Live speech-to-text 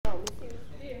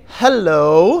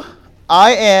Hello,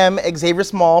 I am Xavier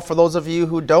Small, for those of you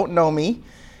who don't know me,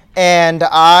 and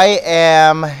I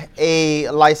am a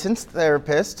licensed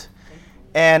therapist,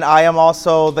 and I am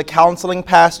also the counseling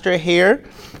pastor here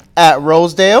at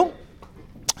Rosedale,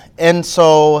 and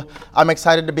so I'm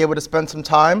excited to be able to spend some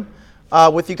time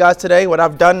with you guys today. What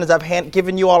I've done is I've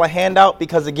given you all a handout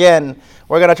because, again,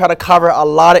 we're going to try to cover a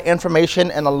lot of information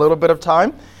in a little bit of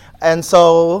time, and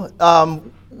so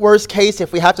worst case,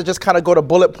 if we have to just kind of go to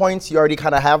bullet points, you already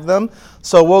kind of have them.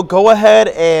 So we'll go ahead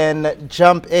and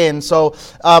jump in. So,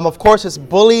 of course, it's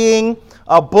bullying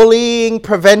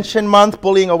prevention month,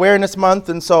 bullying awareness month,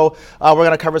 and so we're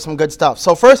going to cover some good stuff.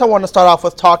 So first, I want to start off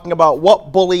with talking about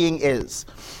what bullying is.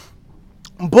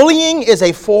 Bullying is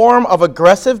a form of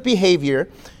aggressive behavior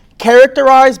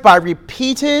characterized by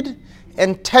repeated,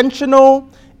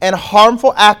 intentional, and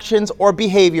harmful actions or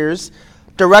behaviors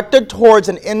directed towards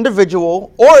an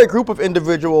individual or a group of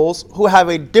individuals who have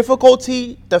a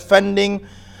difficulty defending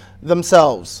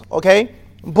themselves, okay?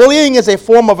 Bullying is a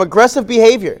form of aggressive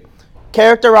behavior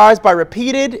characterized by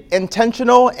repeated,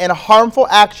 intentional, and harmful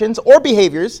actions or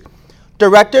behaviors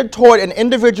directed toward an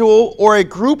individual or a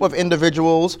group of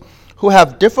individuals who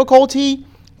have difficulty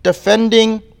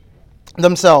defending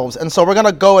themselves. And so we're going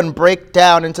to go and break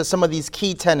down into some of these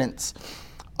key tenets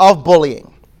of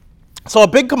bullying. So a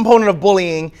big component of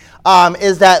bullying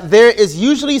is that there is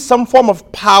usually some form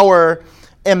of power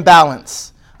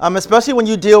imbalance, especially when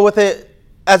you deal with it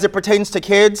as it pertains to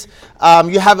kids.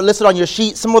 You have it listed on your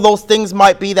sheet. Some of those things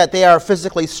might be that they are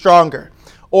physically stronger,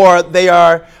 or they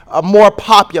are more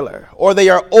popular, or they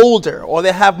are older, or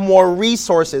they have more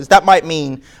resources. That might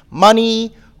mean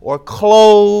money, or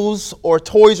clothes, or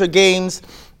toys or games,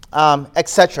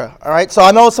 etc. All right. So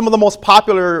I know some of the most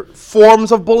popular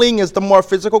forms of bullying is the more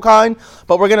physical kind,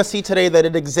 but we're going to see today that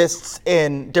it exists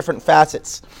in different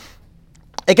facets.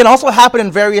 It can also happen in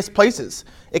various places.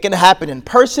 It can happen in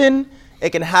person. It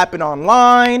can happen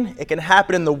online. It can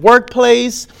happen in the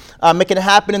workplace. It can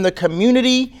happen in the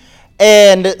community.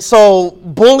 And so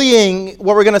bullying,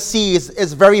 what we're going to see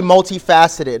is very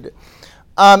multifaceted.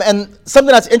 And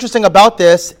something that's interesting about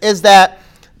this is that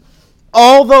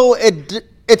although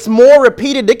it's more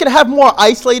repeated, it can have more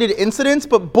isolated incidents,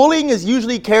 but bullying is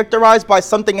usually characterized by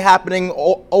something happening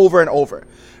over and over,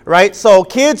 right? So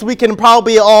kids, we can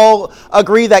probably all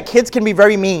agree that kids can be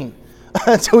very mean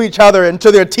to each other and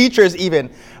to their teachers even,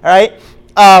 all right?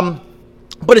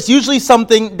 But it's usually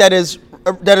something that is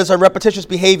a repetitious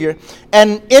behavior.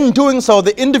 And in doing so,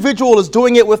 the individual is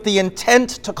doing it with the intent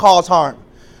to cause harm.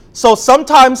 So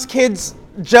sometimes kids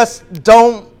just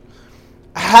don't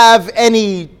have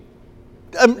any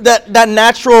that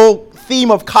natural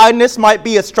theme of kindness might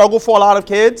be a struggle for a lot of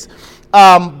kids,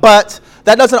 but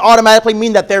that doesn't automatically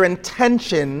mean that their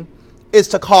intention is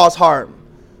to cause harm.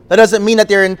 That doesn't mean that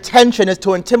their intention is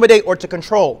to intimidate or to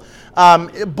control.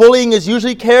 Bullying is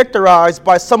usually characterized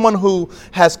by someone who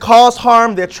has caused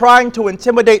harm. They're trying to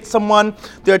intimidate someone.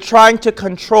 They're trying to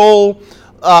control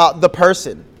the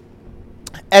person.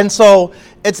 And so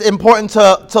it's important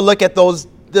to look at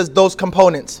those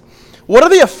components. What are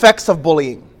the effects of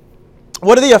bullying?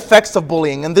 What are the effects of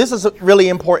bullying? And this is really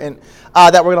important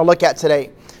that we're going to look at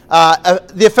today.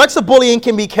 The effects of bullying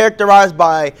can be characterized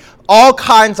by all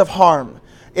kinds of harm.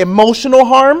 Emotional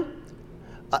harm,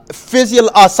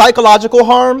 psychological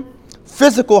harm,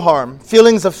 physical harm,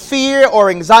 feelings of fear or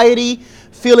anxiety,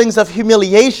 feelings of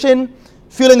humiliation,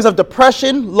 feelings of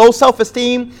depression, low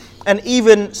self-esteem, and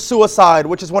even suicide,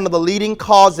 which is one of the leading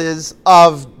causes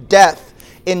of death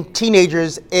in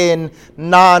teenagers in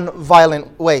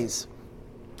non-violent ways,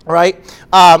 right?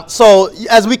 So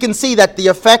as we can see that the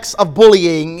effects of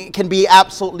bullying can be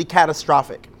absolutely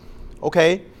catastrophic,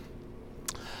 okay?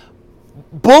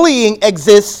 Bullying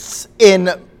exists in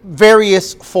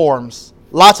various forms,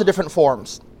 lots of different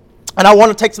forms. And I want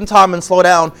to take some time and slow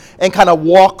down and kind of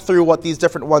walk through what these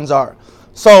different ones are.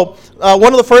 So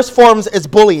one of the first forms is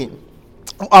bullying,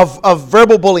 of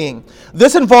verbal bullying.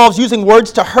 This involves using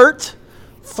words to hurt,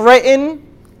 threaten,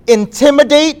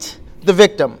 intimidate the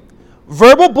victim.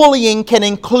 Verbal bullying can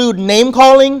include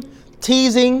name-calling,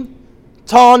 teasing,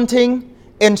 taunting,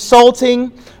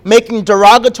 insulting, making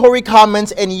derogatory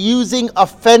comments, and using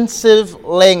offensive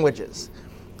languages.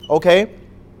 Okay?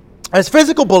 As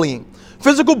physical bullying.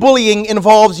 Physical bullying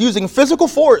involves using physical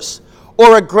force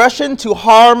or aggression to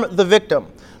harm the victim.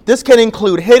 This can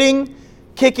include hitting,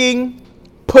 kicking,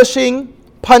 pushing,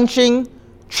 punching,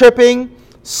 tripping,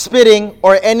 spitting,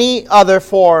 or any other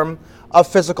form of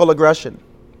physical aggression.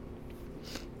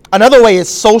 Another way is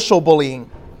social bullying.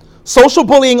 Social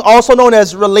bullying, also known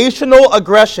as relational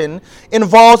aggression,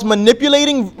 involves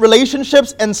manipulating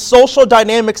relationships and social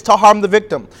dynamics to harm the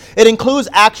victim. It includes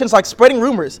actions like spreading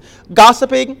rumors,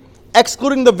 gossiping,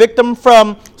 excluding the victim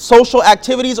from social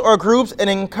activities or groups, and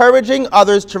encouraging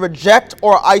others to reject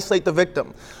or isolate the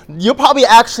victim. You'll probably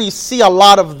actually see a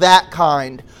lot of that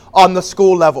kind on the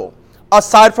school level.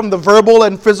 Aside from the verbal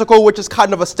and physical, which is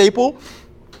kind of a staple,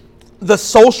 the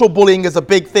social bullying is a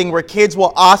big thing where kids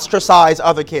will ostracize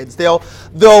other kids.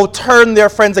 They'll turn their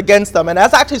friends against them. And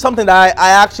that's actually something that I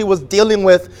actually was dealing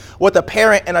with a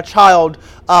parent and a child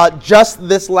just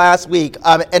this last week,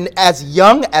 and as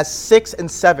young as 6 and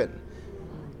 7.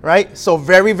 Right? So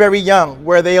very, very young,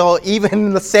 where they'll, even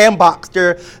in the sandbox,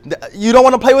 you don't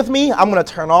want to play with me? I'm going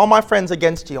to turn all my friends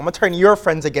against you. I'm going to turn your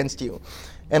friends against you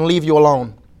and leave you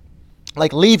alone.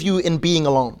 Like, leave you in being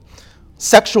alone.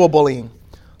 Sexual bullying.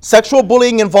 Sexual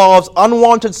bullying involves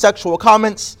unwanted sexual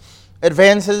comments,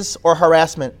 advances, or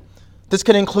harassment. This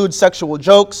can include sexual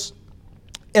jokes,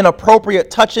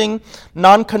 inappropriate touching,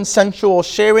 non-consensual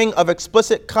sharing of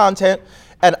explicit content,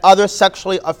 and other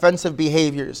sexually offensive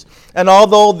behaviors. And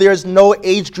although there's no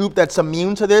age group that's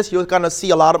immune to this, you're going to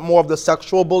see a lot more of the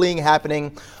sexual bullying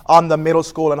happening on the middle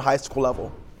school and high school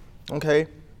level. Okay?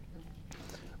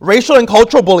 Racial and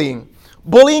cultural bullying.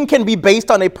 Bullying can be based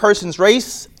on a person's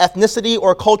race, ethnicity,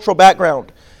 or cultural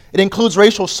background. It includes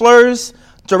racial slurs,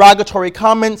 derogatory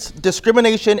comments,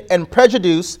 discrimination, and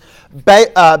prejudice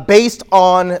based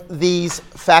on these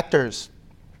factors.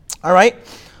 All right?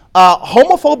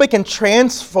 Homophobic and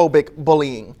transphobic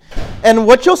bullying. And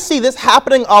what you'll see this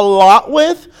happening a lot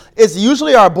with is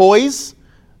usually our boys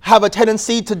have a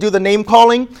tendency to do the name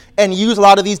calling and use a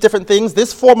lot of these different things.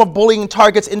 This form of bullying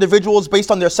targets individuals based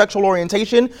on their sexual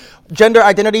orientation, gender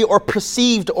identity, or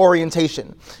perceived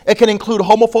orientation. It can include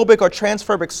homophobic or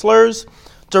transphobic slurs,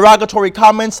 derogatory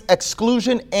comments,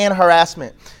 exclusion, and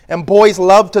harassment. And boys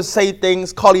love to say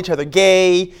things, call each other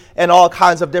gay, and all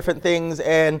kinds of different things.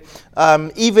 And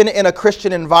even in a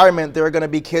Christian environment, there are going to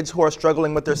be kids who are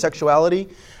struggling with their sexuality.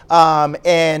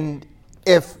 Boys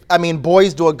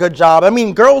do a good job.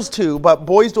 Girls too, but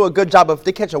boys do a good job if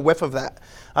they catch a whiff of that.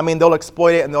 They'll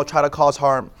exploit it and they'll try to cause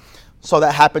harm. So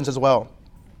that happens as well.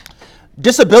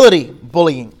 Disability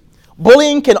bullying.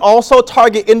 Bullying can also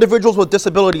target individuals with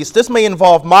disabilities. This may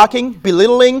involve mocking,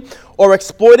 belittling, or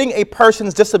exploiting a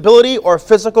person's disability or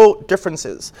physical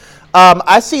differences.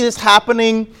 I see this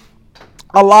happening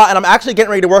a lot, and I'm actually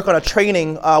getting ready to work on a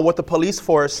training with the police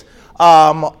force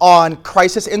on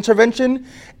crisis intervention,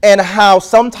 and how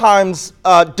sometimes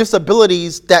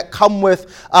disabilities that come with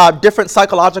different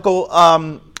psychological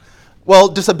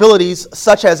disabilities,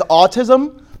 such as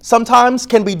autism, sometimes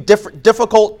can be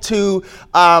difficult to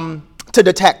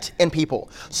detect in people.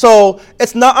 So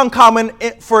it's not uncommon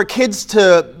for kids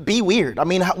to be weird.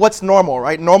 What's normal,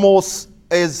 right? Normal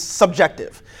is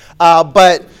subjective.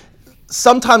 But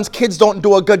sometimes kids don't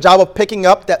do a good job of picking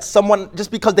up that someone,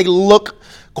 just because they look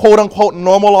quote unquote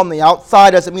normal on the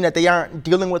outside, doesn't mean that they aren't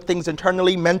dealing with things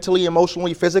internally, mentally,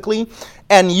 emotionally, physically.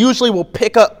 And usually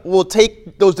we'll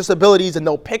take those disabilities and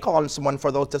they'll pick on someone for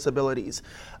those disabilities.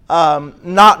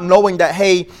 Not knowing that,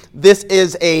 hey, this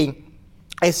is a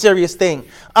serious thing.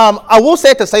 I will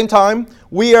say at the same time,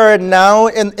 we are now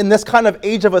in this kind of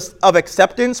age of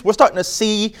acceptance. We're starting to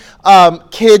see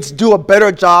kids do a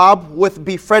better job with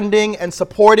befriending and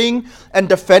supporting and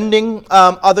defending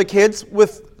other kids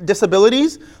with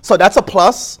disabilities. So that's a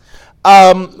plus.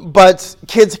 But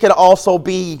kids can also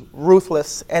be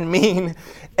ruthless and mean,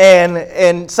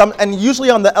 and usually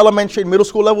on the elementary and middle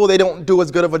school level, they don't do as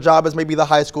good of a job as maybe the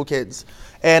high school kids,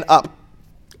 and up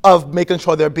of making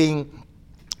sure they're being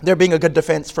a good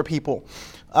defense for people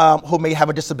who may have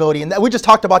a disability. And we just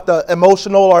talked about the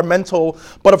emotional or mental,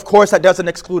 but of course that doesn't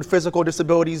exclude physical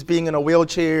disabilities, being in a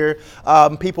wheelchair,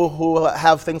 people who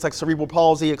have things like cerebral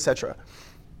palsy, etc.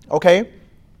 Okay?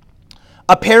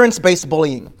 Appearance-based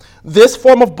bullying. This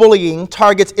form of bullying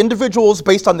targets individuals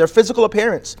based on their physical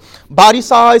appearance, body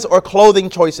size, or clothing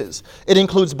choices. It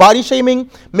includes body shaming,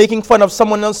 making fun of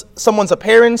someone's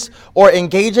appearance, or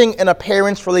engaging in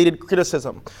appearance-related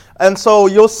criticism. And so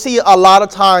you'll see a lot of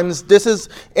times this is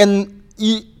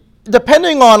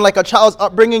depending on like a child's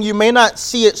upbringing, you may not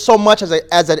see it so much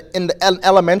in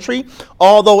elementary,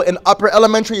 although in upper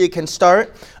elementary it can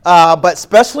start. But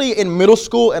especially in middle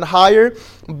school and higher,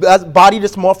 body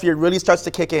dysmorphia really starts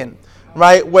to kick in,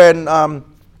 right? When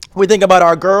We think about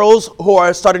our girls who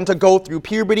are starting to go through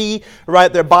puberty,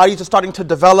 right? Their bodies are starting to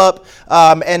develop,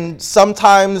 and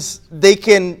sometimes they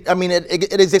can,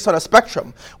 it exists on a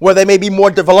spectrum where they may be more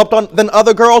developed than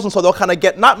other girls, and so they'll kind of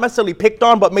get not necessarily picked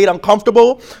on, but made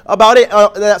uncomfortable about it.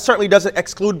 That certainly doesn't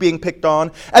exclude being picked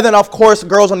on. And then, of course,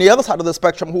 girls on the other side of the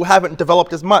spectrum who haven't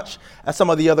developed as much as some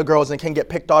of the other girls and can get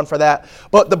picked on for that.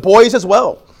 But the boys as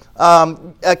well.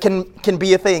 Can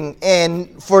be a thing,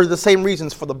 and for the same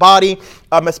reasons, for the body,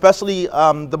 especially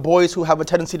the boys who have a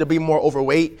tendency to be more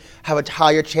overweight have a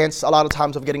higher chance a lot of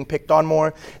times of getting picked on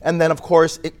more. And then of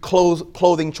course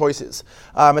clothing choices,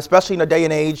 especially in a day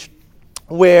and age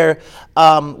where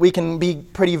we can be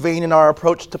pretty vain in our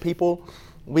approach to people.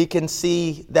 We can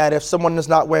see that if someone is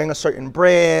not wearing a certain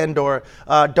brand or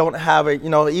don't have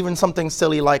a, even something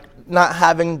silly like not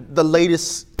having the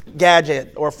latest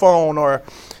gadget or phone or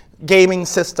gaming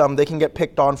system, they can get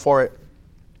picked on for it.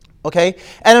 Okay?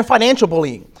 And then financial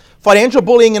bullying. Financial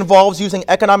bullying involves using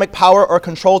economic power or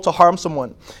control to harm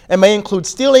someone. It may include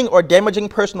stealing or damaging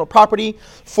personal property,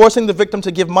 forcing the victim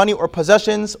to give money or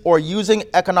possessions, or using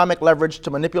economic leverage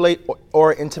to manipulate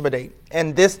or intimidate.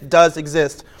 And this does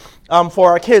exist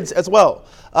for our kids as well.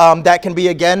 That can be,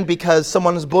 again, because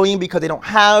someone is bullying because they don't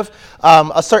have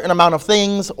a certain amount of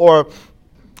things or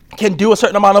can do a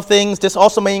certain amount of things. This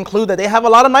also may include that they have a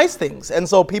lot of nice things, and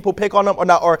so people pick on them or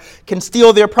not, or can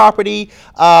steal their property,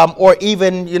 or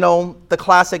even, the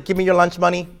classic "give me your lunch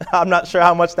money." I'm not sure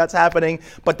how much that's happening,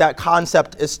 but that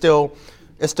concept is still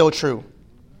true.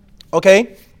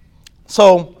 Okay,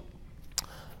 so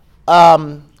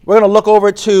we're going to look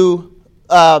over to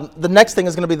the next thing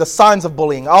is going to be the signs of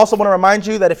bullying. I also want to remind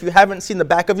you that if you haven't seen the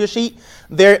back of your sheet,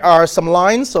 there are some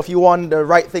lines. So if you want to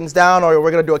write things down, or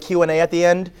we're going to do a Q&A at the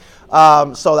end.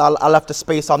 So I'll left a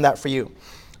space on that for you.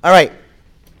 All right.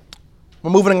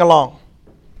 We're moving along.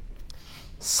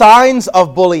 Signs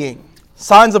of bullying.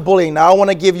 Signs of bullying. Now I want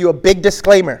to give you a big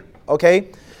disclaimer.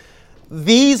 Okay.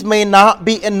 These may not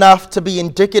be enough to be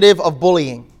indicative of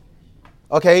bullying.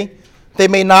 Okay. They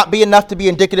may not be enough to be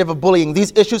indicative of bullying.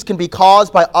 These issues can be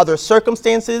caused by other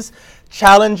circumstances,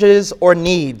 challenges, or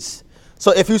needs.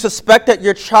 So if you suspect that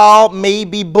your child may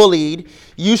be bullied,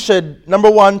 you should,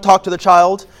 number one, talk to the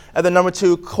child, and then number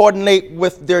two, coordinate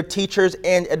with their teachers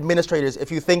and administrators if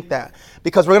you think that.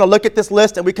 Because we're going to look at this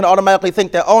list and we can automatically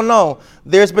think that, oh no,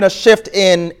 there's been a shift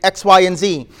in X, Y, and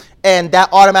Z, and that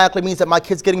automatically means that my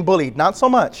kid's getting bullied. Not so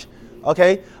much.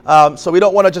 Okay, so we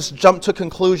don't want to just jump to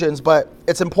conclusions, but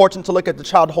it's important to look at the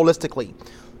child holistically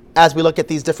as we look at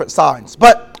these different signs.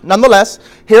 But nonetheless,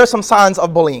 here are some signs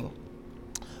of bullying.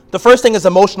 The first thing is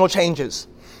emotional changes.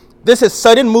 This is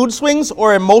sudden mood swings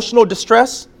or emotional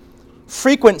distress,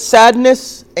 frequent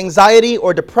sadness, anxiety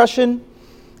or depression,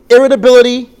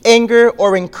 irritability, anger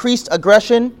or increased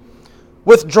aggression,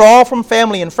 withdrawal from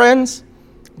family and friends,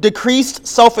 decreased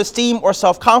self-esteem or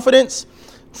self-confidence,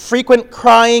 frequent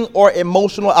crying or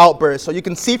emotional outbursts. So you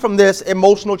can see from this,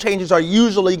 emotional changes are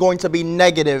usually going to be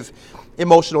negative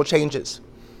emotional changes.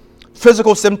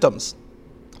 Physical symptoms.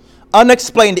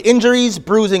 Unexplained injuries,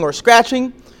 bruising or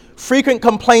scratching, frequent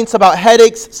complaints about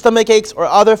headaches, stomach aches, or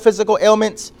other physical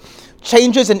ailments,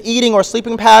 changes in eating or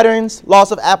sleeping patterns,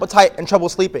 loss of appetite, and trouble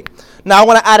sleeping. Now I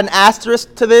want to add an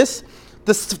asterisk to this.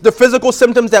 The physical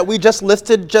symptoms that we just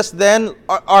listed just then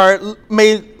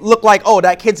may look like, oh,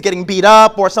 that kid's getting beat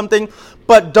up or something,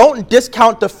 but don't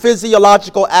discount the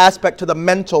physiological aspect to the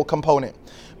mental component.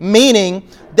 Meaning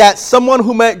that someone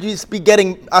who might just be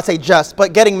getting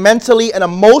mentally and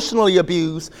emotionally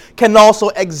abused can also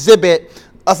exhibit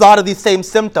a lot of these same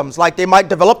symptoms. Like they might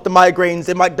develop the migraines,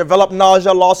 they might develop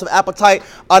nausea, loss of appetite,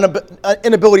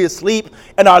 inability to sleep.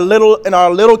 And our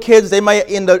little kids, they might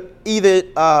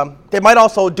they might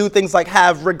also do things like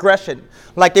have regression.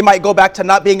 Like they might go back to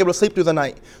not being able to sleep through the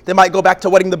night. They might go back to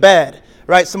wetting the bed,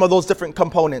 right? Some of those different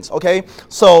components, okay?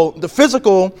 So the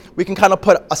physical, we can kind of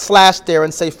put a slash there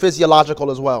and say physiological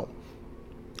as well.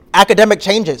 Academic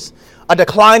changes, a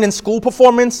decline in school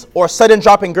performance or sudden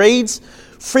drop in grades,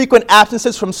 frequent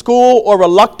absences from school or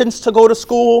reluctance to go to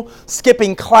school,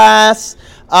 skipping class,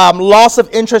 loss of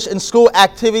interest in school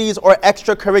activities or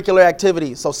extracurricular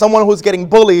activities. So someone who's getting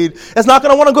bullied is not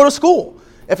going to want to go to school.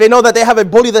 If they know that they have a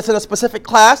bully that's in a specific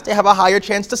class, they have a higher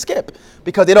chance to skip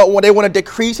because they want to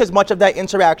decrease as much of that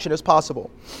interaction as possible.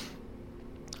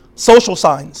 Social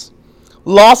signs.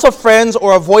 Loss of friends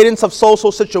or avoidance of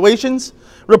social situations,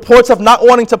 reports of not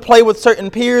wanting to play with certain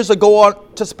peers or go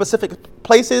on to specific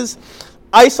places,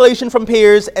 isolation from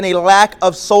peers, and a lack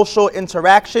of social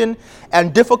interaction,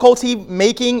 and difficulty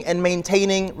making and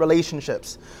maintaining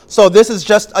relationships. So this is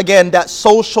just, again, that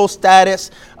social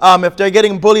status. If they're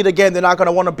getting bullied, again, they're not going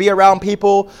to want to be around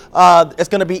people. It's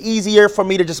going to be easier for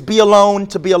me to just be alone,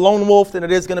 to be a lone wolf, than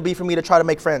it is going to be for me to try to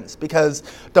make friends. Because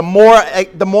the more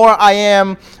I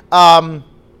am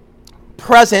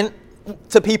present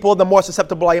to people, the more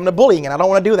susceptible I am to bullying, and I don't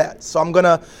want to do that. So I'm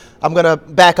gonna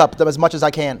back up them as much as I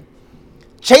can.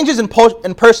 Changes in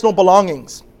personal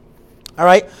belongings. All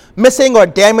right, missing or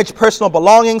damaged personal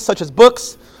belongings such as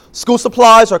books, school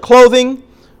supplies, or clothing.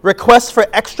 Requests for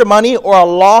extra money or a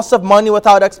loss of money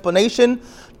without explanation.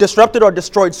 Disrupted or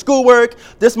destroyed schoolwork.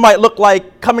 This might look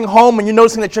like coming home and you're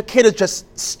noticing that your kid is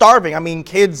just starving. I mean,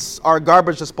 kids are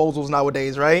garbage disposals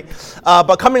nowadays, right?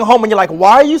 But coming home and you're like,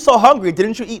 why are you so hungry?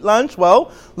 Didn't you eat lunch?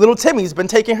 Well, little Timmy's been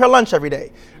taking her lunch every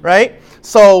day, right?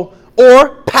 So,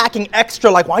 or packing extra,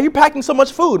 like, why are you packing so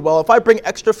much food? Well, if I bring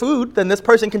extra food, then this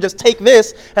person can just take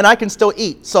this and I can still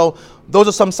eat. So those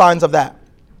are some signs of that.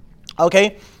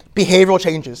 Okay? Behavioral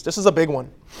changes. This is a big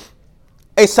one.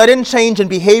 A sudden change in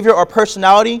behavior or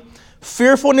personality,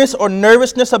 fearfulness or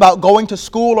nervousness about going to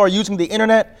school or using the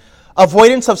internet,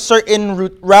 avoidance of certain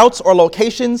routes or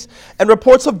locations, and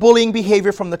reports of bullying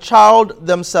behavior from the child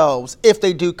themselves if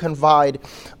they do confide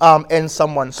in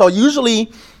someone. So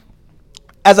usually,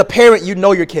 as a parent, you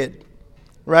know your kid,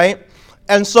 right?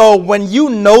 And so when you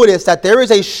notice that there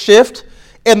is a shift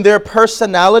in their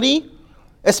personality,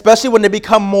 especially when they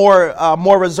become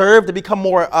more reserved, they become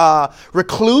more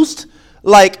recluse,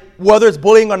 like whether it's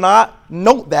bullying or not,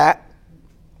 note that.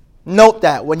 Note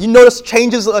that. When you notice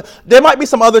changes, there might be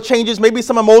some other changes, maybe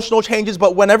some emotional changes,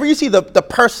 but whenever you see the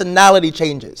personality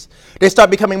changes, they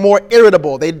start becoming more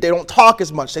irritable. They don't talk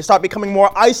as much. They start becoming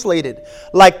more isolated.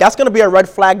 Like, that's going to be a red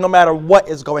flag no matter what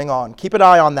is going on. Keep an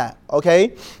eye on that,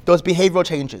 okay? Those behavioral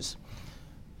changes.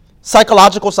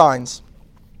 Psychological signs.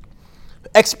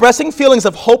 Expressing feelings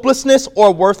of hopelessness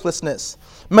or worthlessness.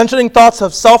 Mentioning thoughts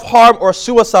of self-harm or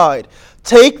suicide.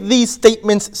 Take these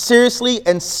statements seriously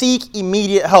and seek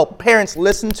immediate help. Parents,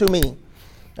 listen to me,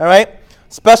 all right?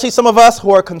 Especially some of us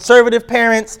who are conservative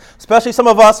parents, especially some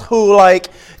of us who, like,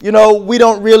 you know, we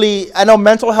don't really, I know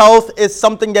mental health is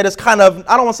something that is kind of,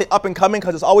 I don't want to say up and coming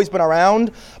because it's always been around,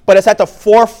 but it's at the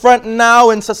forefront now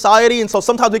in society, and so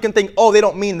sometimes we can think, oh, they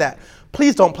don't mean that.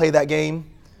 Please don't play that game.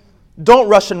 Don't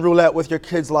Russian roulette with your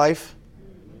kid's life,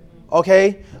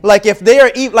 okay? Like, if they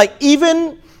are,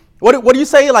 even... What do you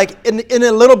say? Like in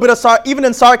a little bit of even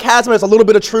in sarcasm, there's a little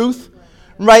bit of truth,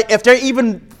 right? If they're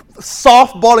even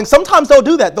softballing, sometimes they'll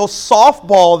do that. They'll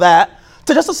softball that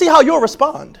to see how you'll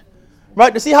respond,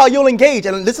 right? To see how you'll engage.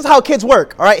 And this is how kids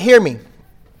work. All right, hear me.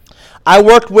 I've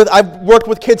worked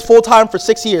with kids full time for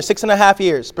 6.5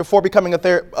 years before becoming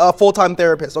a full-time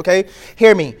therapist. Okay,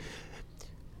 hear me.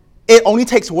 It only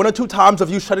takes 1 or 2 times of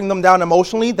you shutting them down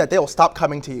emotionally that they'll stop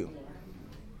coming to you.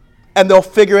 And they'll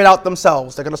figure it out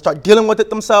themselves. They're going to start dealing with it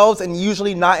themselves, and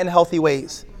usually not in healthy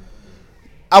ways.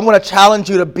 I want to challenge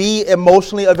you to be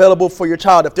emotionally available for your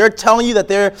child. If they're telling you that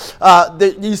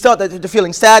you start that they're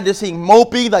feeling sad, they're seeing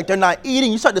mopey, like they're not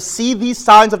eating, you start to see these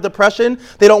signs of depression.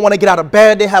 They don't want to get out of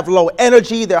bed. They have low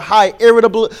energy. They're high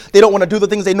irritable. They don't want to do the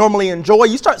things they normally enjoy.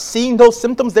 You start seeing those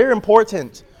symptoms. They're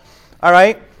important. All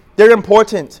right? They're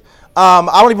important. I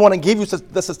don't even want to give you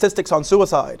the statistics on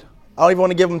suicide. I don't even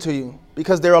want to give them to you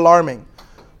because they're alarming,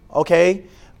 okay?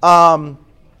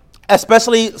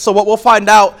 Especially, so what we'll find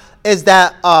out is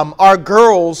that our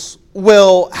girls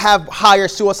will have higher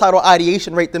suicidal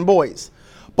ideation rate than boys,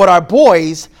 but our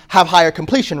boys have higher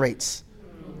completion rates.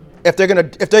 If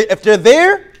they're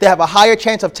there, they have a higher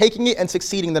chance of taking it and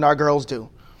succeeding than our girls do.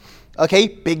 Okay,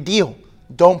 big deal.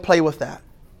 Don't play with that.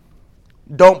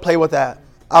 Don't play with that.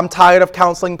 I'm tired of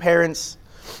counseling parents,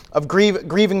 of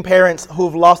grieving parents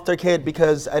who've lost their kid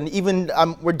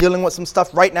we're dealing with some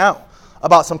stuff right now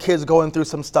about some kids going through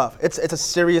some stuff. It's a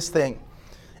serious thing.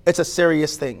 It's a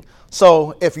serious thing.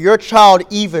 So if your child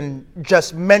even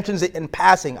just mentions it in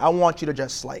passing, I want you to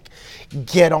just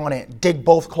get on it, dig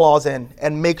both claws in,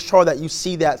 and make sure that you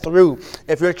see that through.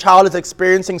 If your child is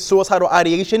experiencing suicidal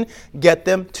ideation, get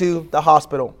them to the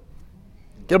hospital.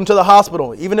 Get them to the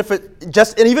hospital. Even if it's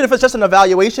just an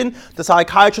evaluation, the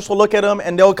psychiatrist will look at them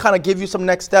and they'll kind of give you some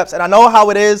next steps. And I know how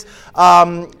it is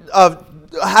of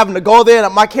having to go there.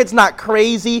 And my kid's not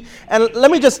crazy. And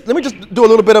let me just do a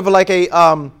little bit of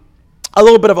a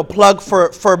little bit of a plug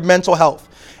for mental health.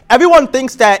 Everyone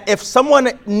thinks that if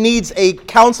someone needs a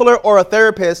counselor or a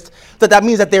therapist, that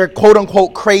means that they're quote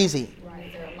unquote crazy.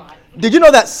 Did you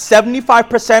know that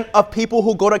 75% of people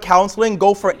who go to counseling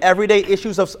go for everyday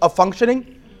issues of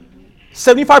functioning?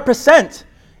 75%.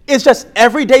 It's just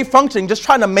everyday functioning, just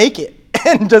trying to make it.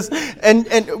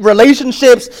 And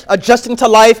relationships, adjusting to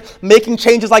life, making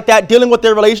changes like that, dealing with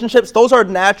their relationships, those are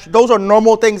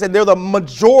normal things, and they're the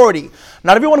majority.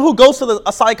 Not everyone who goes to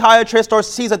a psychiatrist or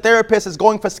sees a therapist is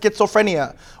going for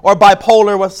schizophrenia or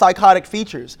bipolar with psychotic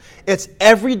features. It's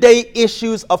everyday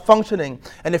issues of functioning.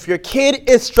 And if your kid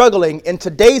is struggling in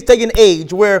today's day and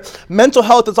age where mental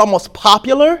health is almost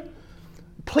popular,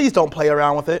 please don't play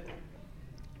around with it.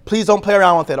 Please don't play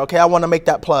around with it, okay? I want to make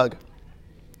that plug.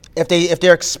 If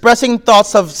they're expressing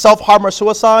thoughts of self-harm or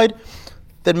suicide,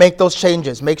 then make those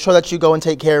changes. Make sure that you go and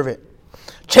take care of it.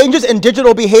 Changes in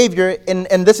digital behavior,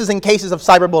 and this is in cases of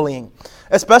cyberbullying.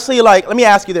 Especially like, let me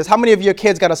ask you this. How many of your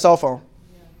kids got a cell phone?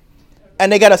 And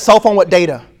they got a cell phone with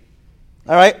data?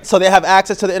 All right? So they have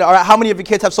access to the internet. All right, how many of your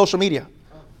kids have social media?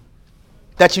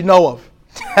 That you know of.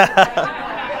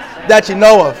 That you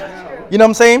know of. You know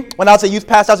what I'm saying? When I was a youth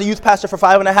pastor for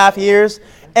 5.5 years,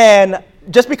 and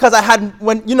just because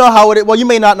you know how well, you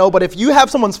may not know, but if you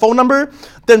have someone's phone number,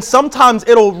 then sometimes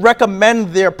it'll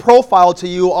recommend their profile to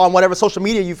you on whatever social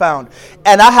media you found.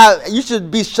 And you'd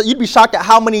be shocked at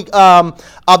how many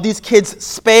of these kids'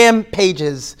 spam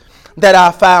pages that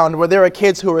I found, where there are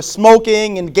kids who are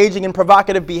smoking, engaging in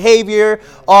provocative behavior,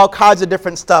 all kinds of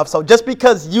different stuff. So just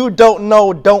because you don't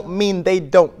know, don't mean they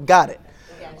don't got it.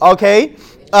 Okay?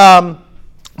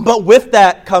 But with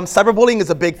that comes cyberbullying is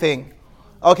a big thing.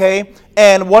 Okay,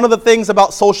 and one of the things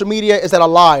about social media is that a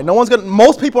lie.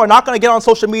 Most people are not going to get on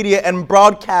social media and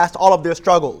broadcast all of their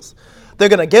struggles. They're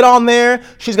going to get on there.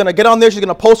 She's going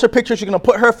to post her picture. She's going to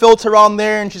put her filter on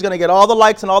there, and she's going to get all the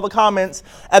likes and all the comments.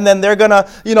 And then they're going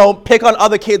to, pick on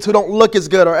other kids who don't look as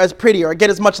good or as pretty or get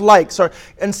as much likes.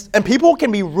 And people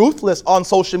can be ruthless on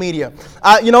social media.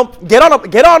 Get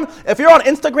on. If you're on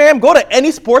Instagram, go to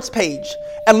any sports page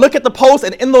and look at the post.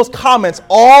 And in those comments,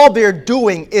 all they're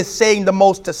doing is saying the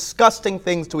most disgusting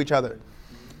things to each other.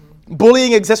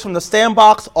 Bullying exists from the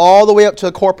sandbox all the way up to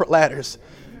the corporate ladders,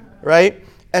 right?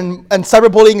 And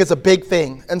cyberbullying is a big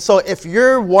thing. And so if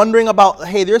you're wondering about,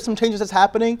 hey, there's some changes that's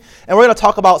happening, and we're going to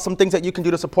talk about some things that you can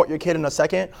do to support your kid in a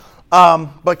second,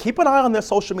 but keep an eye on their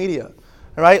social media,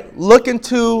 all right? Look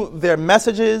into their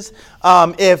messages.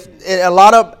 If a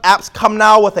lot of apps come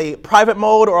now with a private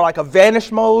mode or like a vanish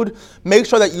mode, make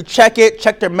sure that you check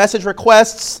their message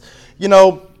requests.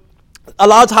 A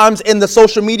lot of times in the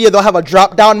social media, they'll have a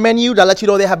drop-down menu that lets you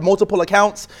know they have multiple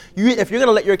accounts. If you're going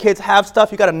to let your kids have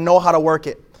stuff, you got to know how to work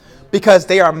it, because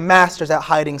they are masters at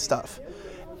hiding stuff.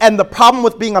 And the problem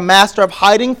with being a master of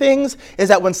hiding things is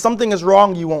that when something is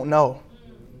wrong, you won't know.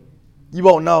 You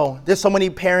won't know. There's so many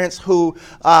parents who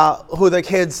their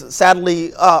kids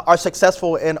sadly are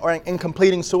successful in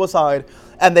completing suicide,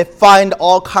 and they find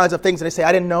all kinds of things, and they say,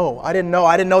 I didn't know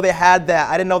they had that.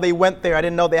 I didn't know they went there. I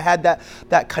didn't know they had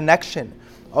that connection.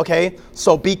 Okay?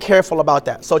 So be careful about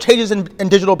that. So changes in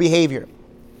digital behavior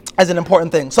is an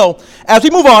important thing. So as we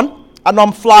move on, I know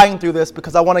I'm flying through this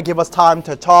because I want to give us time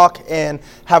to talk and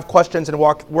have questions and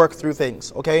work through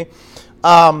things. Okay?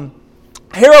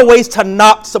 Here are ways to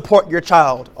not support your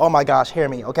child. Oh my gosh, hear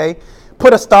me, okay?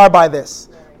 Put a star by this.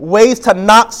 Ways to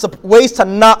not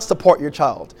support your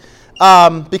child.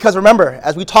 Because remember,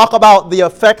 as we talk about the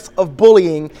effects of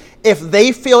bullying, if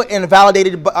they feel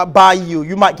invalidated by you,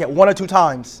 you might get 1 or 2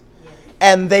 times.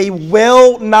 And they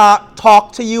will not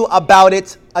talk to you about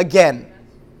it again.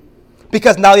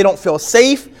 Because now they don't feel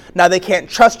safe. Now they can't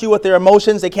trust you with their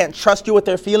emotions. They can't trust you with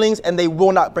their feelings. And they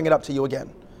will not bring it up to you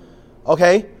again.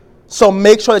 Okay? So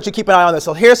make sure that you keep an eye on this.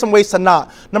 So here's some ways to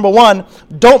not. Number 1,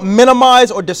 don't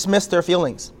minimize or dismiss their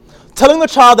feelings. Telling the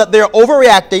child that they're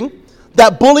overreacting,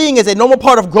 that bullying is a normal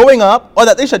part of growing up, or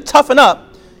that they should toughen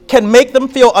up, can make them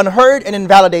feel unheard and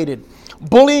invalidated.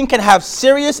 Bullying can have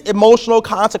serious emotional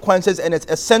consequences, and it's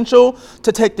essential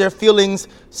to take their feelings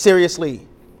seriously.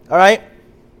 All right?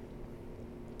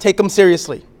 Take them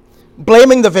seriously.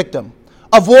 Blaming the victim.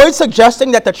 Avoid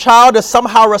suggesting that the child is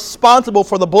somehow responsible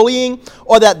for the bullying,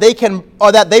 or that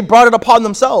they brought it upon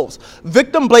themselves.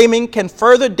 Victim blaming can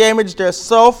further damage their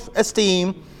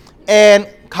self-esteem and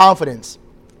confidence.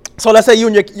 So let's say you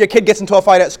and your kid gets into a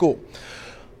fight at school,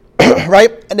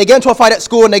 right? And they get into a fight at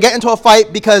school, and they get into a fight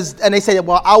and they say,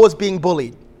 well, I was being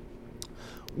bullied.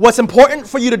 What's important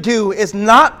for you to do is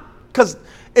not, because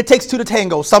it takes 2 to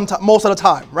tango most of the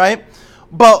time, right?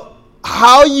 But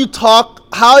how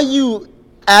you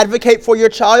advocate for your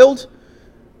child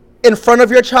in front of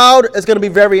your child is going to be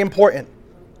very important,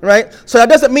 right? So that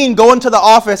doesn't mean go into the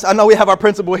office. I know we have our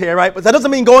principal here, right? But that doesn't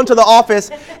mean go into the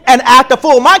office and act a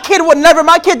fool. My kid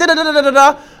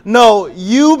da-da-da-da-da-da. No,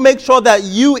 you make sure that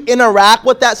you interact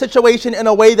with that situation in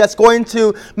a way that's going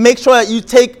to make sure that you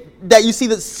take that you see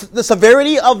the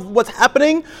severity of what's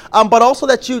happening, but also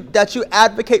that you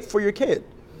advocate for your kid.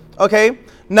 Okay?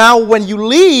 Now, when you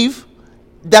leave,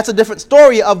 that's a different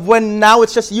story of when now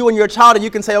it's just you and your child, and you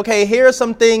can say, okay, here are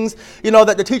some things,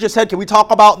 that the teacher said, can we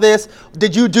talk about this?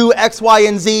 Did you do X, Y,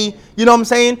 and Z? You know what I'm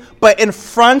saying? But in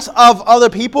front of other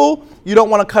people, you don't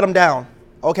want to cut them down,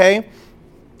 okay?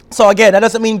 So again, that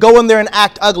doesn't mean go in there and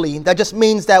act ugly. That just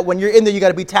means that when you're in there, you got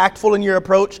to be tactful in your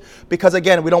approach, because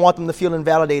again, we don't want them to feel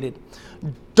invalidated.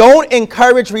 Don't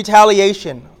encourage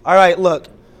retaliation. All right, look.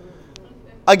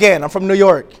 Again, I'm from New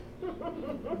York,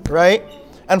 right?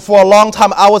 And for a long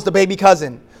time, I was the baby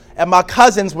cousin. And my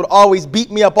cousins would always beat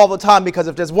me up all the time, because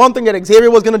if there's one thing that Xavier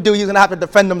was going to do, he was going to have to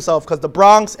defend himself, because the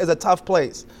Bronx is a tough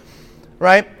place,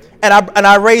 right? And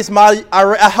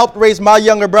I helped raise my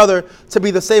younger brother to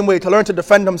be the same way, to learn to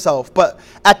defend himself. But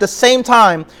at the same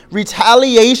time,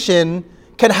 retaliation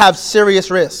can have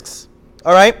serious risks.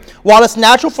 All right? While it's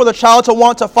natural for the child to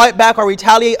want to fight back or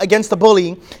retaliate against the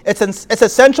bully, it's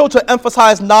essential to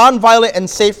emphasize nonviolent and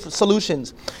safe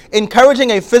solutions.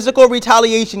 Encouraging a physical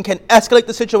retaliation can escalate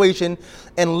the situation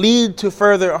and lead to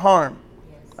further harm.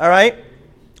 All right?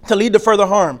 To lead to further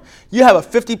harm. You have a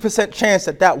 50% chance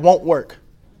that won't work.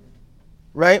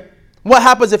 Right? What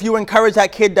happens if you encourage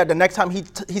that kid that the next time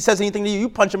he says anything to you, you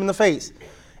punch him in the face,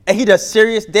 and he does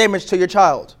serious damage to your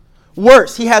child?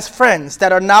 Worse, he has friends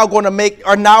that are now going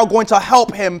to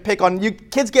help him pick on you.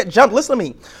 Kids get jumped. Listen to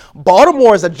me.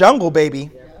 Baltimore is a jungle, baby.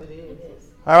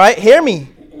 All right, hear me.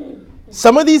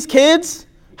 Some of these kids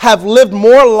have lived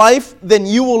more life than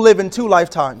you will live in 2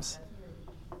 lifetimes.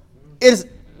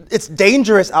 It's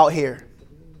dangerous out here.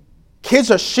 Kids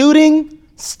are shooting,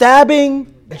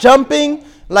 stabbing, jumping.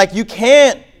 Like you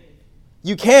can't.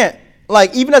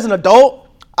 Like even as an adult,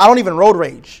 I don't even road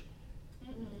rage.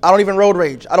 I don't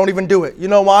even do it. You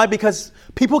know why? Because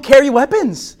people carry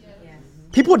weapons. Yes.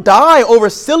 People die over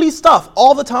silly stuff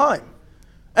all the time.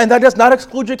 And that does not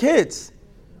exclude your kids.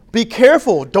 Be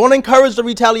careful. Don't encourage the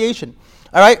retaliation.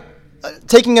 All right?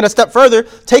 Taking it a step further,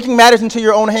 taking matters into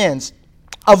your own hands.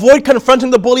 Avoid confronting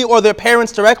the bully or their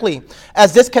parents directly,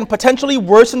 as this can potentially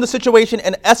worsen the situation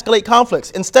and escalate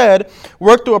conflicts. Instead,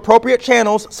 work through appropriate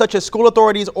channels such as school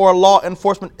authorities or law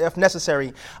enforcement if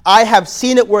necessary. I have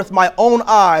seen it with my own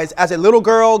eyes as a little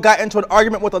girl got into an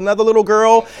argument with another little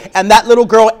girl, and that little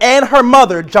girl and her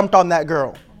mother jumped on that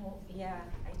girl.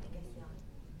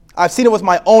 I've seen it with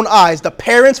my own eyes. The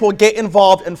parents will get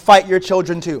involved and fight your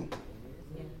children too.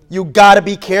 You got to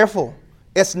be careful.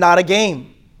 It's not a game.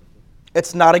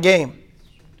 It's not a game.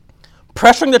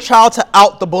 Pressuring the child to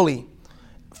out the bully.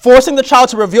 Forcing the child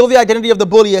to reveal the identity of the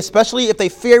bully, especially if they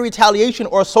fear retaliation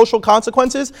or social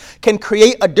consequences, can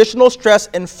create additional stress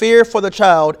and fear for the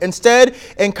child. Instead,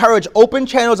 encourage open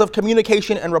channels of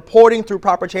communication and reporting through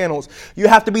proper channels. You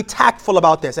have to be tactful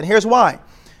about this, and here's why.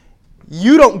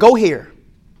 You don't go here.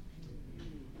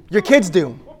 Your kids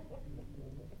do.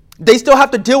 They still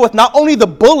have to deal with not only the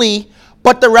bully,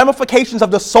 but the ramifications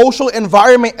of the social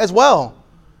environment as well.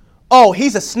 Oh,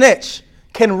 he's a snitch.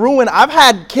 Can ruin. I've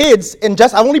had kids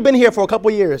I've only been here for a couple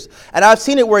years, and I've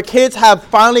seen it where kids have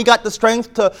finally got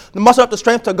muster up the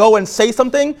strength to go and say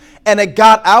something, and it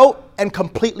got out and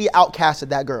completely outcasted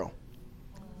that girl.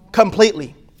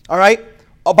 Completely. All right?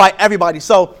 By everybody.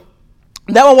 So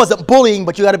that one wasn't bullying,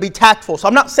 but you got to be tactful. So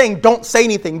I'm not saying don't say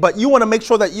anything, but you want to make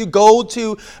sure that you go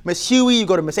to Miss Huey, you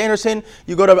go to Miss Anderson,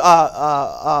 you go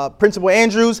to Principal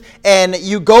Andrews, and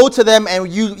you go to them and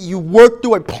you work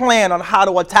through a plan on how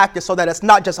to attack this so that it's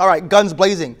not just, all right, guns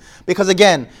blazing. Because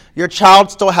again, your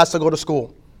child still has to go to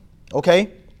school.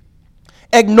 Okay?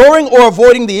 Ignoring or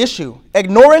avoiding the issue.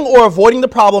 Ignoring or avoiding the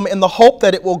problem in the hope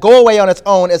that it will go away on its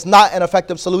own is not an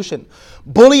effective solution.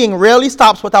 Bullying rarely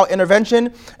stops without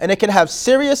intervention, and it can have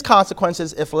serious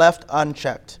consequences if left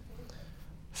unchecked.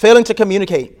 Failing to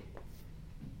communicate.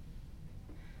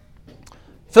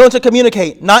 Failing to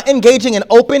communicate. Not engaging in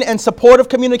open and supportive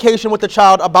communication with the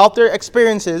child about their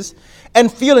experiences and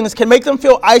feelings can make them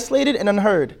feel isolated and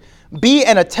unheard. Be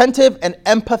an attentive and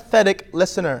empathetic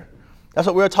listener. That's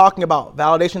what we were talking about,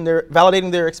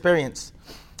 validating their experience.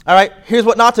 All right, here's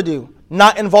what not to do.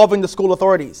 Not involving the school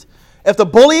authorities. If the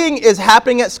bullying is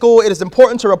happening at school, it is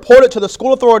important to report it to the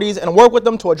school authorities and work with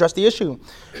them to address the issue.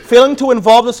 Failing to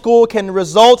involve the school can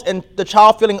result in the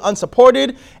child feeling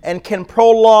unsupported and can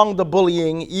prolong the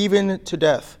bullying even to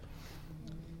death.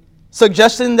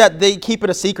 Suggesting that they keep it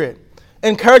a secret.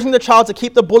 Encouraging the child to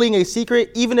keep the bullying a secret,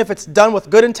 even if it's done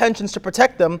with good intentions to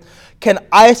protect them, can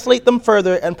isolate them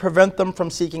further and prevent them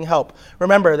from seeking help.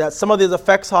 Remember that some of these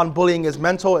effects on bullying is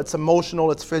mental, it's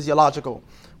emotional, it's physiological.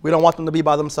 We don't want them to be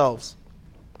by themselves.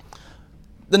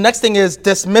 The next thing is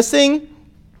dismissing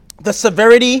The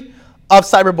severity of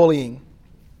cyberbullying.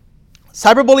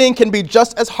 Cyberbullying can be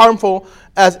just as harmful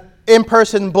as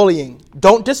in-person bullying.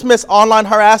 Don't dismiss online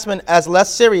harassment as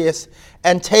less serious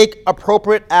and take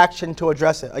appropriate action to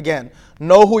address it. Again,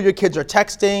 know who your kids are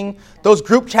texting. Those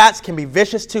group chats can be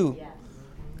vicious too. Yes.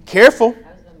 Careful. I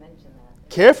was going to mention that.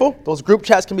 Careful. Those group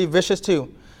chats can be vicious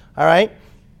too. All right?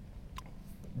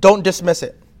 Don't dismiss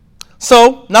it.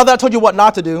 So, now that I told you what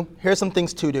not to do, here's some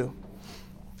things to do.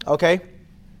 Okay?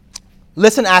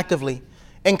 Listen actively.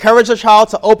 Encourage a child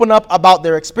to open up about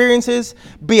their experiences.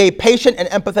 Be a patient and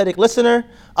empathetic listener,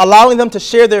 allowing them to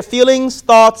share their feelings,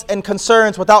 thoughts, and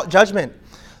concerns without judgment.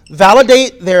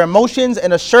 Validate their emotions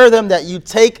and assure them that you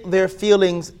take their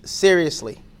feelings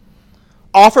seriously.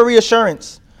 Offer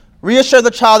reassurance. Reassure the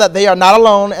child that they are not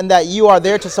alone and that you are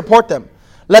there to support them.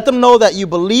 Let them know that you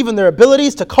believe in their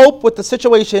abilities to cope with the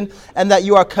situation and that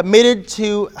you are committed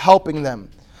to helping them.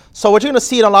 So what you're going to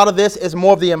see in a lot of this is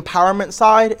more of the empowerment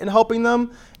side in helping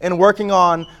them and working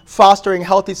on fostering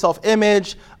healthy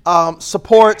self-image,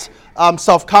 support,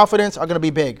 self-confidence are going to be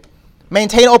big.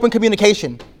 Maintain open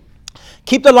communication.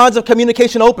 Keep the lines of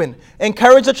communication open.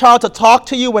 Encourage the child to talk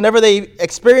to you whenever they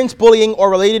experience bullying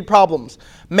or related problems.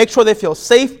 Make sure they feel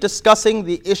safe discussing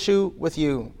the issue with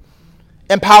you.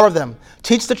 Empower them.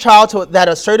 Teach the child that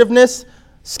assertiveness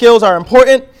skills are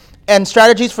important and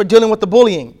strategies for dealing with the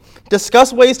bullying.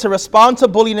 Discuss ways to respond to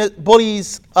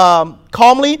bullies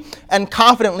calmly and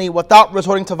confidently without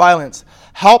resorting to violence.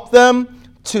 Help them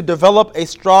to develop a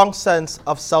strong sense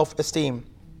of self-esteem.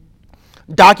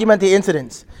 Document the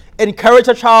incidents. Encourage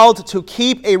a child to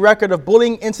keep a record of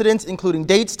bullying incidents, including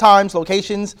dates, times,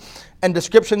 locations, and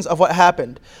descriptions of what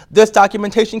happened. This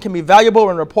documentation can be valuable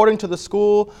in reporting to the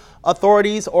school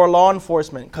authorities or law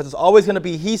enforcement, because it's always going to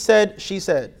be he said, she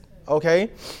said, okay?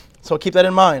 So keep that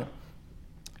in mind.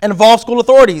 Involve school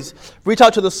authorities. Reach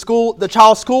out to the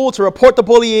child's school to report the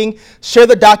bullying, share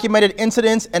the documented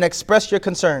incidents, and express your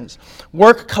concerns.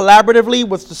 Work collaboratively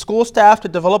with the school staff to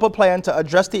develop a plan to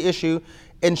address the issue,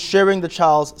 ensuring the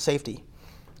child's safety.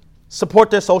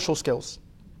 Support their social skills.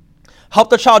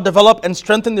 Help the child develop and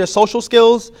strengthen their social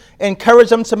skills. Encourage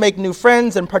them to make new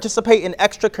friends and participate in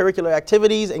extracurricular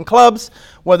activities and clubs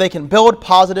where they can build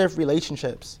positive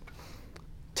relationships.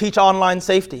 Teach online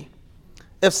safety.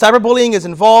 If cyberbullying is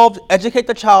involved, educate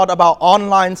the child about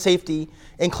online safety,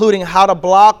 including how to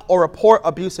block or report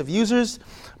abusive users,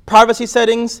 privacy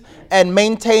settings, and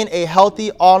maintain a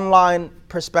healthy online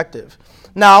perspective.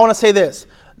 Now, I want to say this,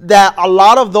 that a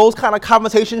lot of those kind of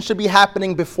conversations should be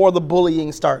happening before the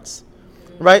bullying starts,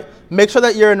 right? Make sure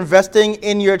that you're investing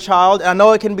in your child. And I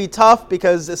know it can be tough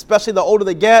because especially the older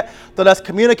they get, the less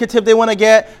communicative they want to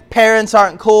get. Parents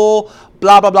aren't cool,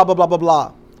 blah, blah, blah, blah, blah, blah,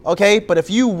 blah. Okay, but if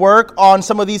you work on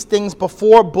some of these things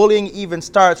before bullying even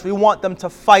starts, we want them to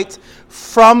fight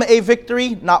from a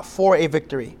victory, not for a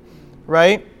victory,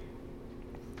 right?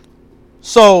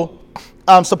 So,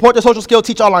 support the social skill,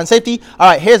 teach online safety. All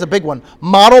right, here's a big one.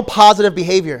 Model positive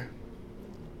behavior.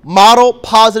 Model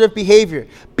positive behavior.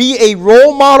 Be a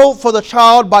role model for the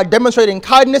child by demonstrating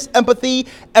kindness, empathy,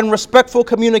 and respectful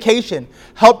communication.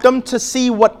 Help them to see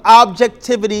what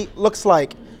objectivity looks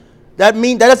like. That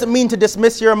doesn't mean to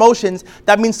dismiss your emotions.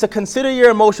 That means to consider your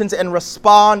emotions and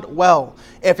respond well.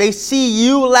 If they see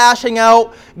you lashing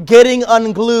out, getting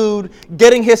unglued,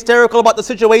 getting hysterical about the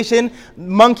situation,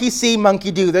 monkey see,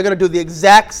 monkey do. They're going to do the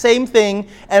exact same thing,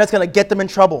 and it's going to get them in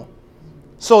trouble.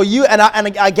 So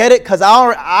I get it because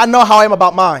I know how I am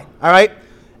about mine, all right?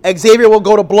 Xavier will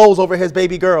go to blows over his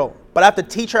baby girl. But I have to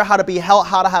teach her how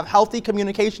to have healthy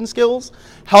communication skills,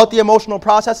 healthy emotional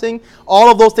processing. All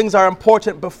of those things are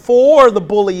important before the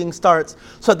bullying starts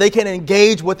so that they can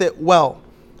engage with it well,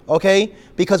 okay?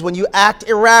 Because when you act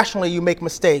irrationally, you make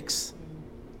mistakes,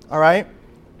 all right?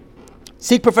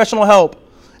 Seek professional help.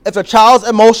 If a child's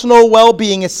emotional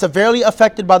well-being is severely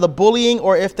affected by the bullying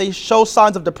or if they show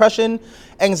signs of depression,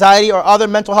 anxiety, or other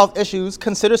mental health issues,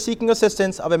 consider seeking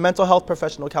assistance of a mental health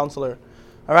professional counselor,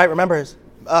 all right? Remember,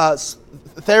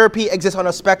 therapy exists on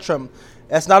a spectrum.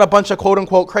 It's not a bunch of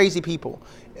quote-unquote crazy people.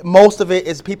 Most of it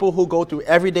is people who go through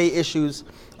everyday issues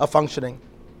of functioning.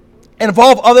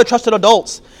 Involve other trusted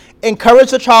adults.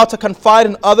 Encourage the child to confide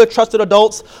in other trusted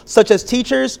adults, such as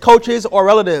teachers, coaches, or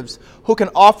relatives, who can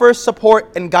offer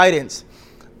support and guidance.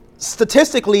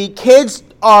 Statistically, kids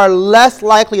are less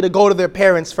likely to go to their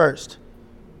parents first.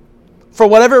 For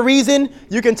whatever reason,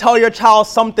 you can tell your child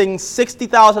something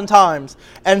 60,000 times,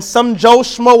 and some Joe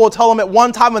Schmo will tell them at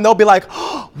one time, and they'll be like,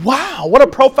 oh, wow, what a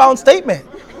profound statement.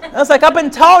 And it's like, I've been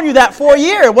telling you that for a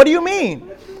year. What do you mean?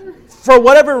 for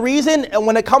whatever reason, and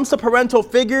when it comes to parental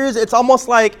figures, it's almost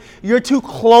like you're too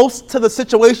close to the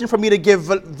situation for me to give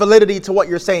validity to what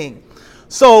you're saying.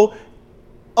 So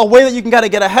a way that you can kind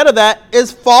of get ahead of that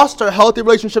is foster healthy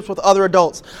relationships with other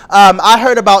adults. I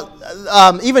heard about,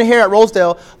 even here at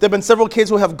Rosedale, there have been several kids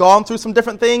who have gone through some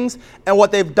different things, and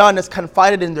what they've done is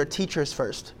confided in their teachers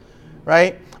first,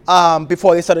 right?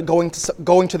 Before they started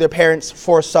going to their parents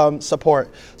for some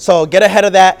support. So get ahead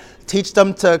of that. Teach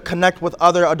them to connect with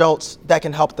other adults that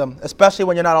can help them, especially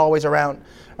when you're not always around.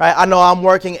 Right? I know I'm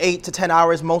working 8 to 10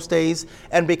 hours most days,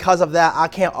 and because of that, I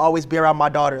can't always be around my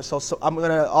daughter. So I'm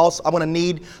gonna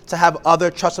need to have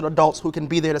other trusted adults who can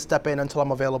be there to step in until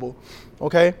I'm available.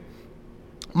 Okay?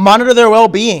 Monitor their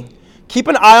well-being. Keep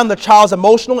an eye on the child's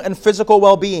emotional and physical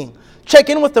well-being. Check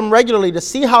in with them regularly to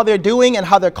see how they're doing and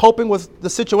how they're coping with the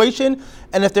situation,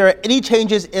 and if there are any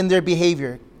changes in their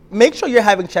behavior. Make sure you're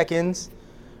having check-ins,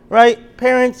 right?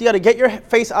 Parents, you got to get your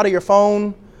face out of your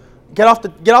phone, get off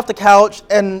the couch,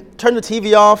 and turn the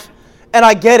TV off. And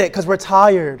I get it, because we're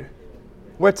tired.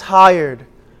 We're tired.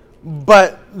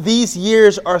 But these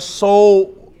years are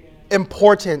so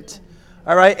important,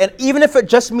 all right? And even if it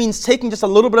just means taking just a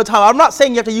little bit of time, I'm not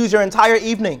saying you have to use your entire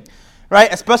evening,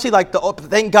 right? Especially like,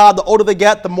 thank God, the older they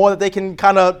get, the more that they can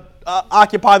kind of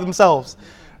occupy themselves,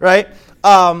 right?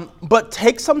 But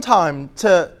take some time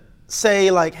to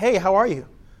say like, hey, how are you?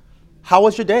 How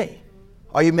was your day?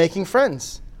 Are you making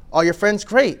friends? Are your friends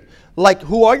great? Like,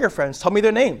 who are your friends? Tell me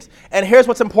their names. And here's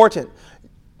what's important.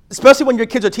 Especially when your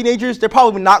kids are teenagers, they're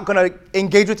probably not going to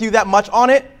engage with you that much on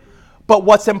it. But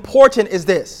what's important is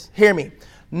this. Hear me.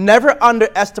 Never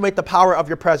underestimate the power of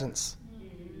your presence.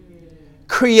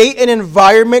 Create an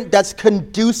environment that's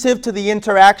conducive to the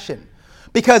interaction,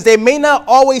 because they may not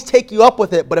always take you up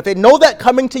with it, but if they know that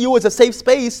coming to you is a safe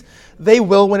space, they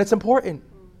will when it's important.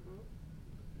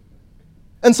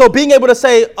 And so being able to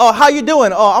say, oh, how you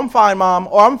doing? Oh, I'm fine, Mom,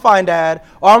 or I'm fine, Dad,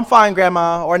 or I'm fine,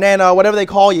 Grandma, or Nana, whatever they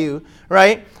call you,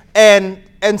 right? And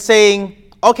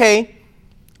saying, okay,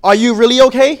 are you really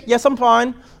okay? Yes, I'm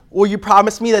fine. Will you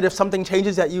promise me that if something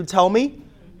changes that you tell me?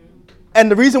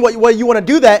 And the reason why you want to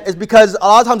do that is because a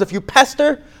lot of times if you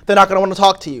pester, they're not going to want to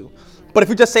talk to you. But if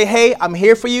you just say, hey, I'm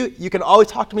here for you, you can always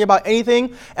talk to me about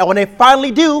anything. And when they finally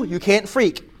do, you can't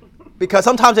freak. Because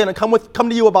sometimes they're going to come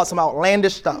to you about some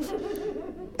outlandish stuff.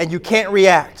 And you can't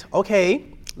react. Okay,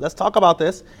 let's talk about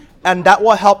this. And that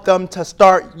will help them to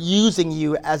start using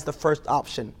you as the first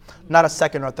option, not a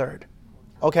second or third.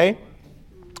 Okay?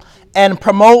 And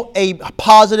promote a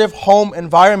positive home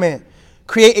environment.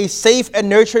 Create a safe and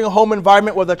nurturing home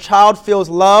environment where the child feels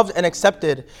loved and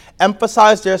accepted.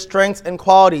 Emphasize their strengths and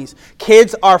qualities.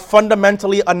 Kids are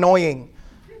fundamentally annoying,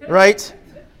 right?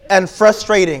 And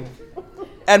frustrating.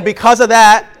 And because of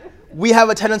that, we have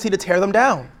a tendency to tear them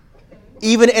down,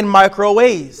 even in micro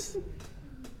ways.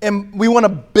 And we want to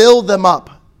build them up.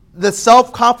 The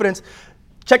self-confidence.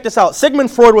 Check this out.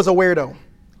 Sigmund Freud was a weirdo,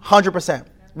 100%,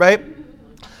 right?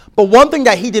 But one thing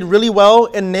that he did really well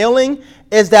in nailing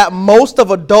is that most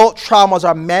of adult traumas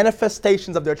are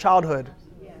manifestations of their childhood.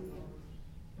 Yeah.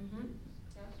 Mm-hmm.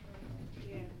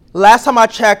 Yeah. Last time I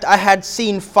checked, I had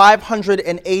seen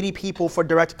 580 people for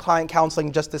direct client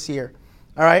counseling just this year.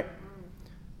 All right?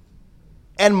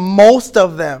 And most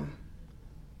of them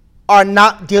are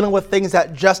not dealing with things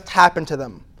that just happened to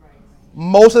them. Right.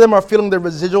 Most of them are feeling the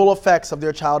residual effects of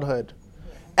their childhood.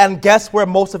 And guess where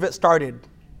most of it started?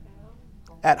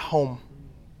 At home.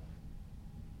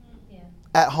 Yeah.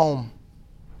 At home.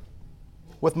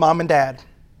 With mom and dad.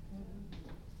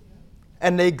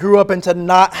 And they grew up into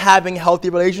not having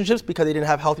healthy relationships because they didn't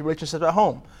have healthy relationships at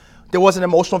home. There wasn't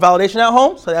emotional validation at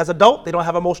home, so as adult, they don't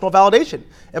have emotional validation,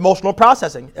 emotional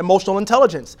processing, emotional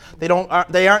intelligence. They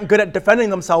aren't good at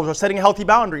defending themselves or setting healthy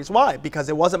boundaries. Why? Because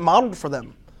it wasn't modeled for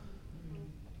them.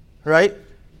 Right?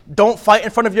 Don't fight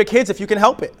in front of your kids if you can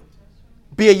help it.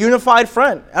 Be a unified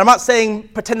friend. And I'm not saying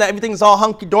pretend that everything's all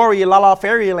hunky-dory, la-la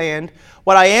fairyland.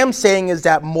 What I am saying is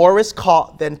that more is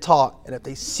caught than taught. And if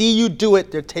they see you do it,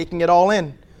 they're taking it all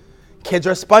in. Kids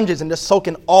are sponges and they're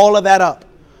soaking all of that up.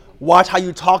 Watch how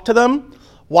you talk to them.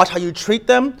 Watch how you treat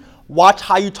them. Watch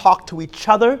how you talk to each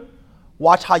other.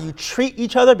 Watch how you treat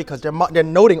each other, because they're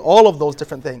noting all of those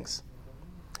different things.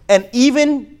 And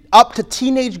even up to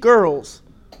teenage girls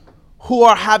who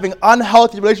are having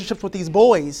unhealthy relationships with these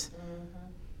boys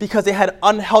because they had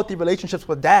unhealthy relationships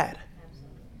with dad.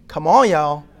 Come on,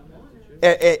 y'all.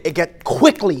 It get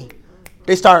quickly.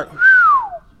 They start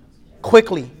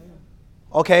quickly.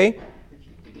 Okay?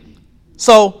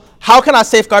 So how can I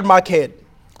safeguard my kid?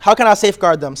 How can I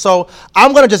safeguard them? So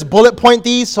I'm going to just bullet point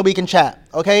these so we can chat.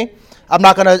 Okay? I'm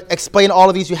not going to explain all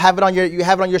of these. You have it on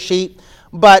your sheet.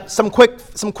 But some quick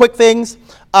things: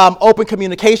 open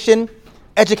communication,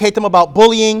 educate them about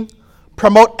bullying,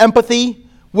 promote empathy,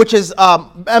 which is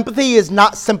empathy is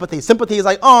not sympathy. Sympathy is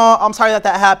like, oh, I'm sorry that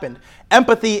happened.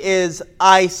 Empathy is,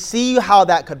 I see how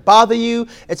that could bother you.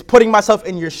 It's putting myself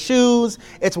in your shoes.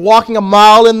 It's walking a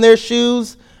mile in their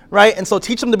shoes, right? And so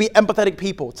teach them to be empathetic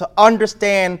people, to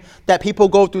understand that people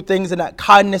go through things and that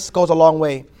kindness goes a long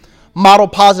way. Model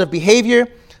positive behavior,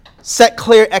 set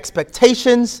clear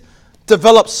expectations,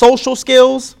 develop social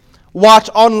skills, watch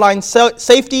online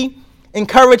safety,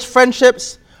 encourage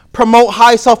friendships, promote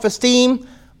high self-esteem,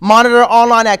 monitor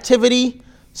online activity,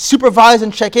 supervise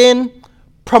and check in,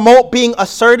 promote being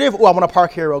assertive. Oh, I want to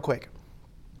park here real quick.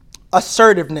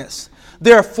 Assertiveness.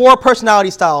 There are 4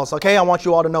 personality styles, okay? I want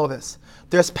you all to know this.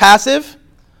 There's passive,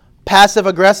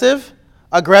 passive-aggressive,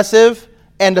 aggressive,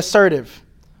 and assertive.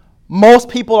 Most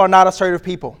people are not assertive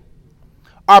people.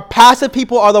 Our passive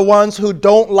people are the ones who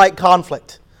don't like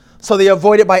conflict, so they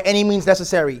avoid it by any means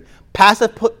necessary.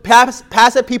 Passive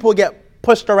people get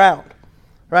pushed around,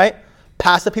 right?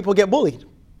 Passive people get bullied.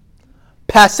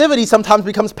 Passivity sometimes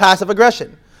becomes passive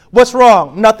aggression. What's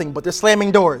wrong? Nothing, but they're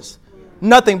slamming doors.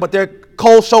 Nothing, but they're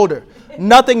cold shoulder.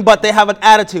 Nothing, but they have an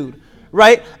attitude,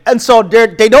 right? And so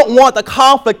they don't want the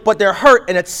conflict, but they're hurt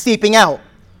and it's seeping out,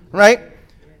 right?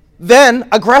 Then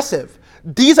aggressive.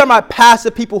 These are my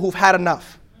passive people who've had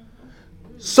enough.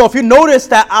 So if you notice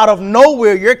that out of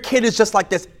nowhere, your kid is just like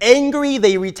this angry,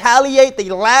 they retaliate, they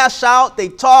lash out, they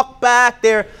talk back,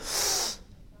 they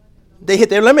hit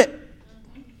their limit.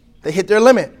 They hit their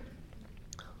limit.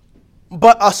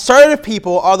 But assertive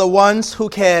people are the ones who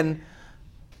can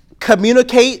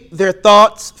communicate their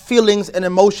thoughts, feelings, and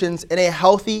emotions in a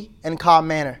healthy and calm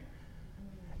manner.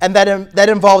 And that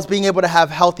involves being able to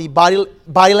have healthy body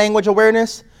language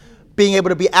awareness, being able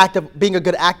to be active, being a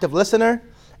good active listener,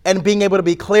 and being able to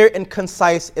be clear and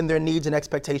concise in their needs and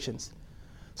expectations.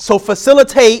 So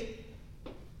facilitate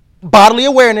bodily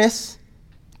awareness.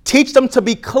 Teach them to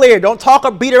be clear. Don't talk or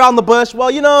beat around the bush. Well,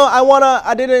 I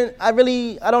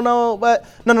don't know, but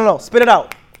no. Spit it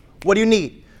out. What do you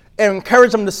need? And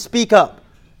encourage them to speak up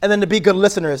and then to be good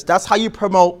listeners. That's how you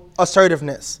promote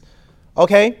assertiveness.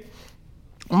 Okay?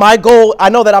 My goal, I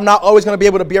know that I'm not always going to be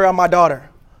able to be around my daughter.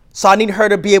 So I need her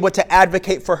to be able to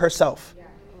advocate for herself.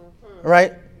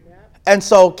 Right? And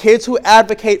so kids who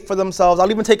advocate for themselves,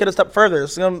 I'll even take it a step further.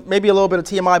 It's maybe a little bit of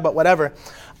TMI, but whatever.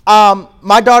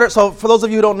 My daughter, so for those of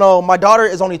you who don't know, my daughter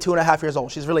is only 2.5 years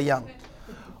old. She's really young.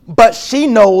 But she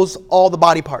knows all the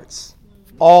body parts.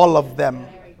 All of them.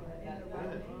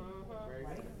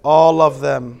 All of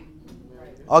them.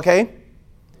 Okay?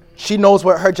 She knows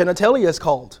what her genitalia is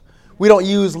called. We don't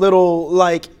use little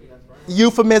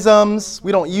euphemisms.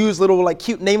 We don't use little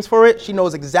cute names for it. She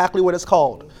knows exactly what it's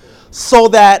called. So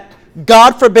that,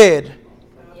 God forbid,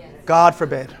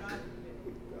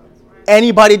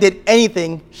 anybody did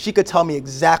anything, she could tell me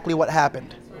exactly what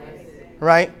happened,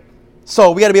 right?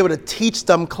 So we got to be able to teach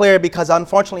them clear, because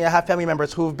unfortunately I have family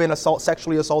members who've been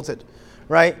sexually assaulted,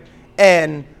 right?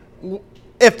 And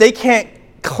if they can't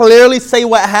clearly say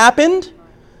what happened,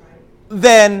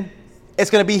 then it's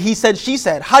going to be he said, she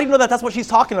said. How do you know that that's what she's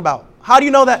talking about? How do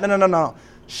you know that? No.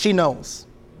 She knows.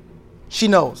 She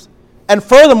knows. And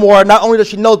furthermore, not only does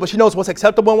she know, but she knows what's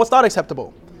acceptable and what's not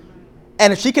acceptable.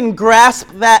 And if she can grasp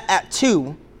that at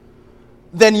 2,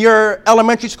 then your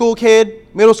elementary school kid,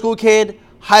 middle school kid,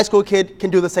 high school kid can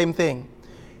do the same thing.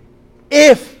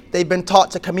 If they've been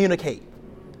taught to communicate,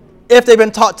 if they've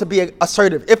been taught to be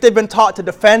assertive, if they've been taught to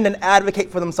defend and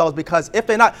advocate for themselves, because if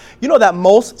they're not, you know that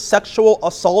most sexual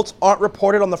assaults aren't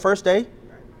reported on the first day?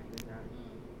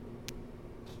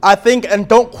 I think, and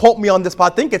don't quote me on this,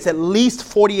 but I think it's at least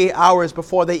 48 hours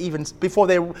before they,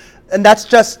 and that's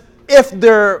just if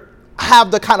they're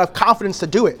have the kind of confidence to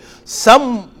do it.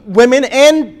 Some women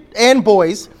and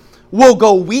boys will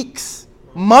go weeks,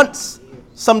 months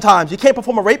sometimes. You can't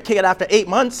perform a rape kit after 8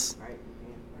 months.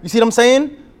 You see what I'm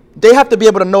saying? They have to be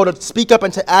able to know to speak up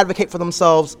and to advocate for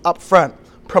themselves up front.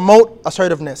 Promote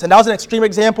assertiveness. And that was an extreme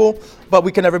example, but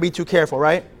we can never be too careful,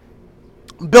 right?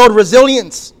 Build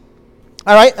resilience.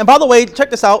 All right? And by the way, check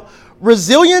this out.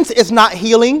 Resilience is not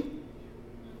healing.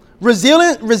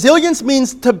 Resilience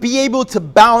means to be able to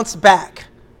bounce back,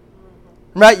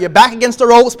 right? You're back against the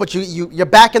ropes, but you're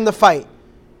back in the fight.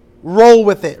 Roll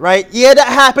with it, right? Yeah, that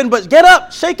happened, but get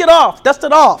up, shake it off, dust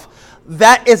it off.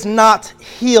 That is not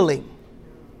healing.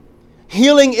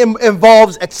 Healing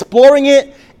involves exploring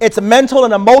it, its mental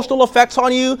and emotional effects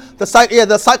on you, the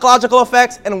psychological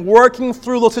effects, and working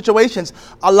through those situations.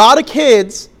 A lot of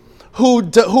kids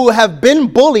who have been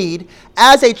bullied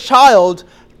as a child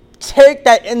take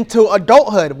that into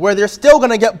adulthood, where they're still going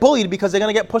to get bullied because they're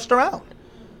going to get pushed around.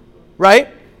 right?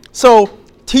 So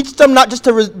teach them not just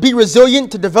to be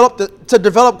resilient, to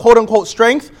develop quote unquote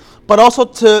strength, but also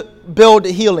to build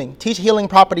healing. Teach healing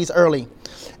properties early.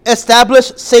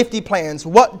 Establish safety plans.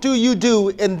 What do you do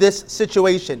in this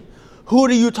situation? Who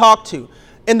do you talk to?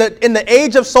 In the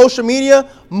age of social media,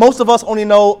 most of us only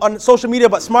know, on social media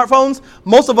but smartphones,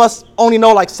 most of us only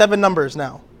know like 7 numbers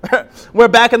now. Where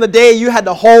back in the day, you had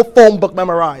the whole phone book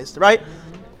memorized, right?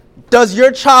 Does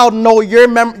your child know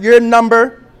your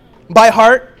number by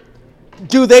heart?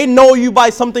 Do they know you by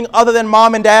something other than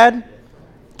mom and dad?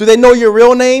 Do they know your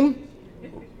real name?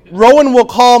 Rowan will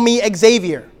call me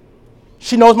Xavier.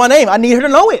 She knows my name. I need her to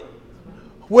know it.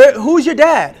 Who's your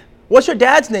dad? What's your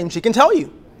dad's name? She can tell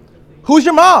you. Who's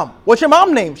your mom? What's your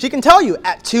mom's name? She can tell you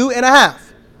at 2.5,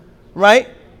 right?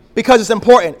 Because it's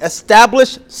important.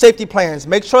 Establish safety plans.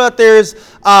 Make sure that there's,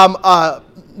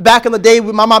 back in the day,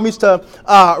 my mom used to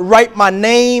write my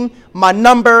name, my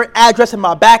number, address in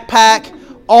my backpack,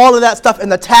 all of that stuff,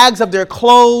 and the tags of their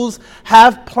clothes.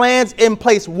 Have plans in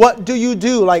place. What do you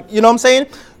do? Like, you know what I'm saying?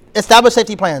 Establish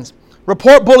safety plans.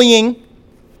 Report bullying,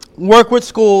 work with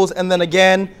schools, and then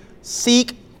again,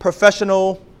 seek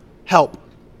professional help.